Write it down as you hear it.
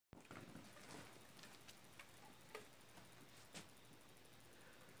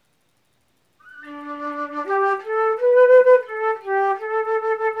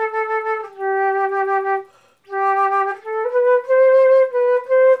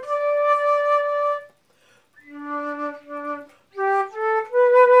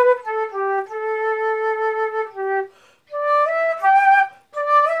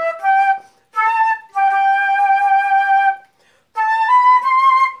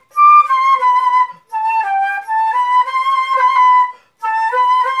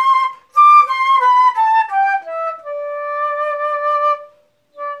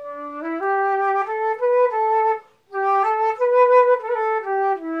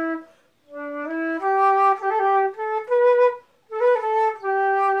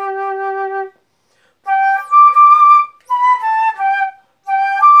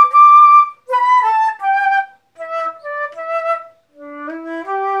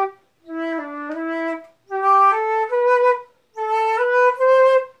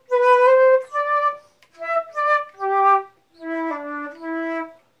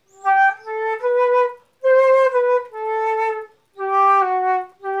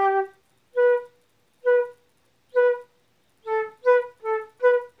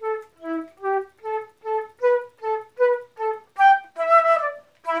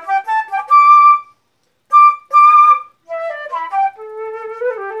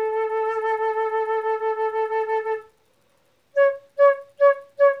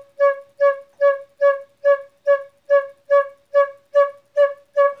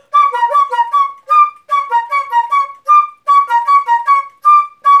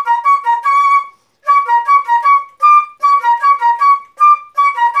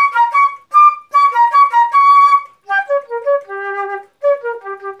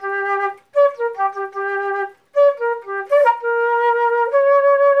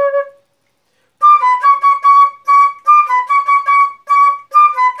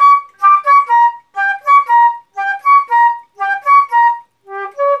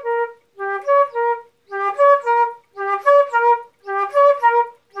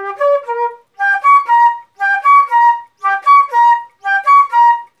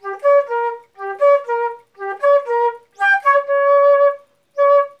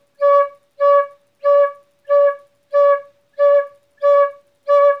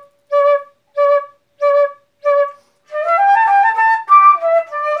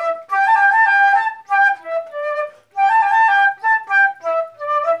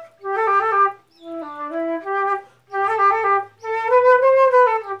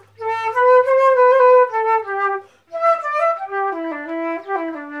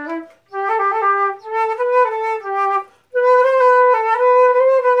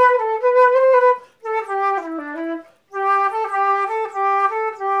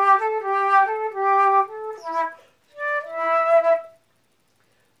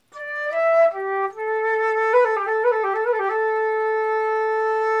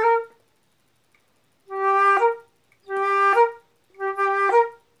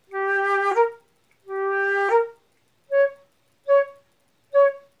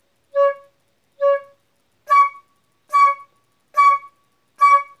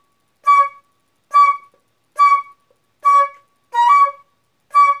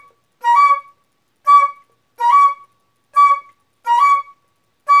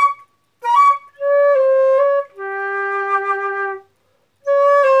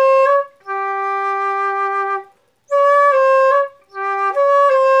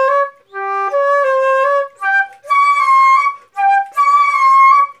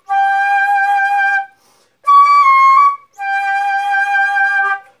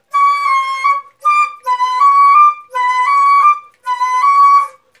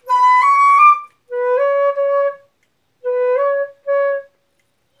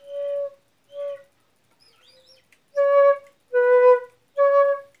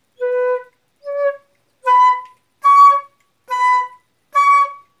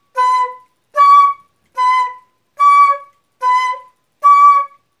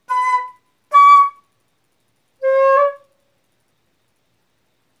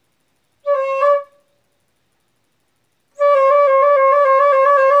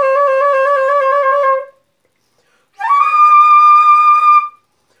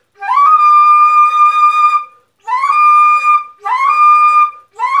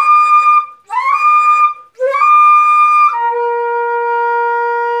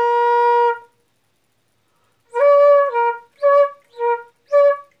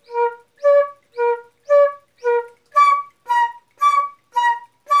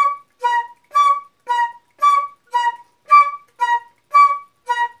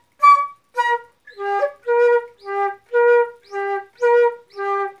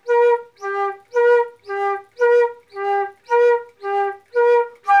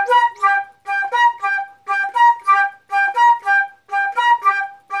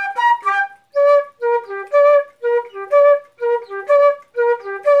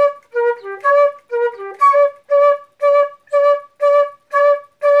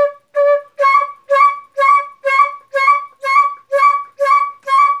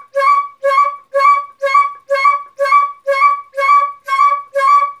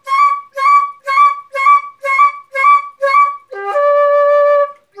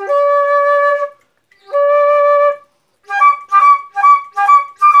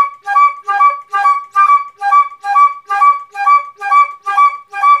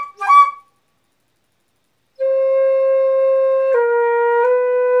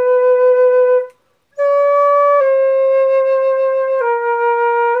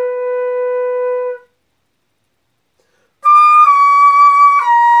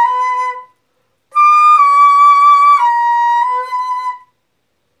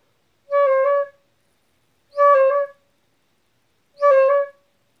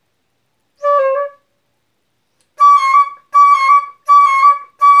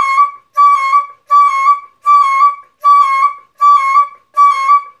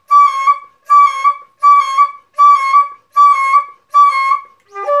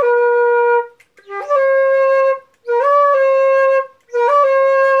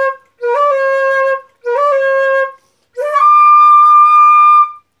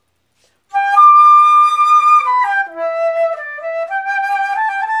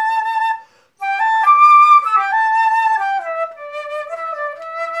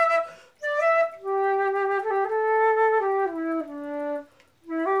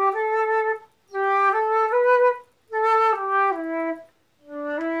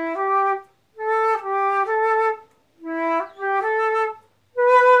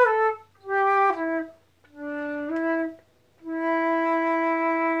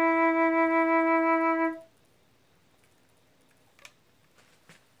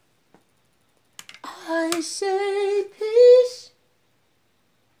I say peace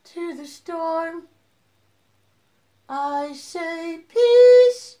to the storm. I say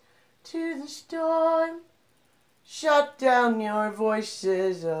peace to the storm. Shut down your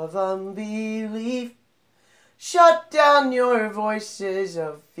voices of unbelief. Shut down your voices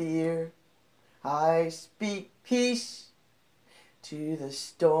of fear. I speak peace to the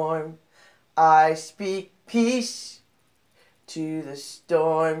storm. I speak peace to the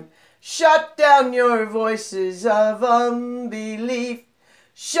storm. Shut down your voices of unbelief.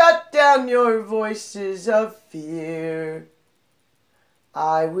 Shut down your voices of fear.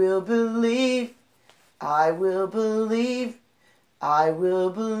 I will believe, I will believe, I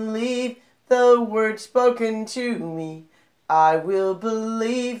will believe the word spoken to me. I will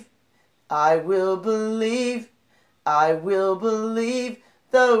believe, I will believe, I will believe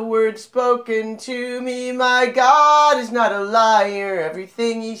the word spoken to me. My God is not a liar.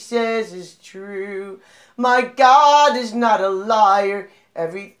 Everything he says is true. My God is not a liar.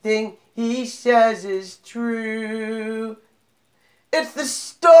 Everything he says is true. It's the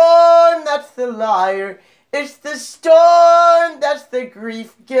storm that's the liar. It's the storm that's the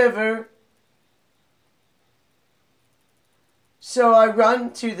grief giver. So I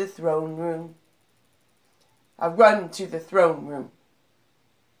run to the throne room. I run to the throne room.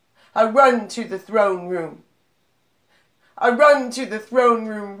 I run to the throne room. I run to the throne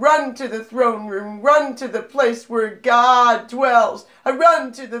room, run to the throne room, run to the place where God dwells. I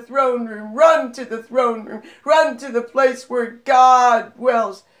run to the throne room, run to the throne room, run to the place where God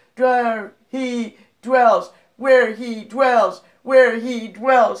dwells, where he dwells, where he dwells, where he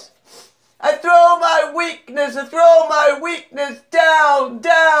dwells. I throw my weakness down,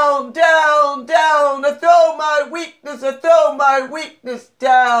 down, down, down. I throw my weakness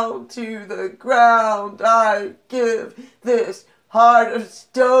down to the ground. I give this heart of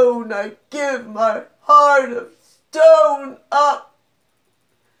stone. I give my heart of stone up,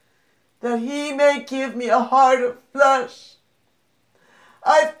 that he may give me a heart of flesh.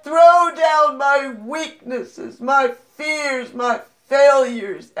 I throw down my weaknesses, my fears, my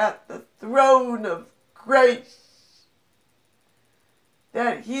failures at the throne of grace,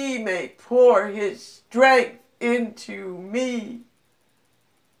 that he may pour his strength into me.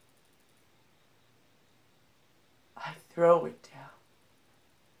 I throw it down.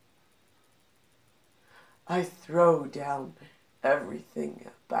 I throw down everything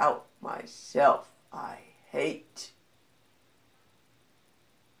about myself I hate.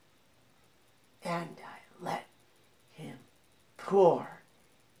 And I let him pour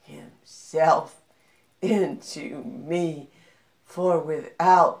himself into me, for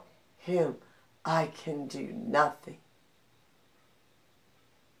without him I can do nothing.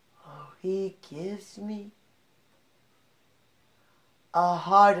 Oh, he gives me a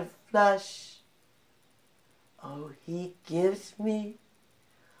heart of flesh. Oh, he gives me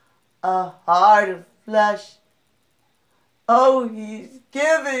a heart of flesh. Oh, he's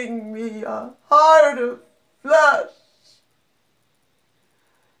giving me a heart of flesh.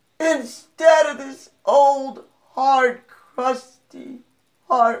 Instead of this old, hard, crusty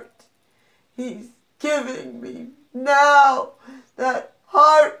heart, he's giving me now that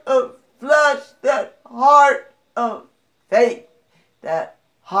heart of flesh, that heart of faith, that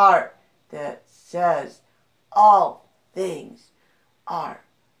heart that says all things are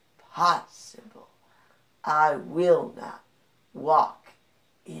possible. I will not walk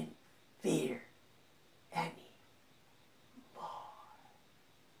in fear.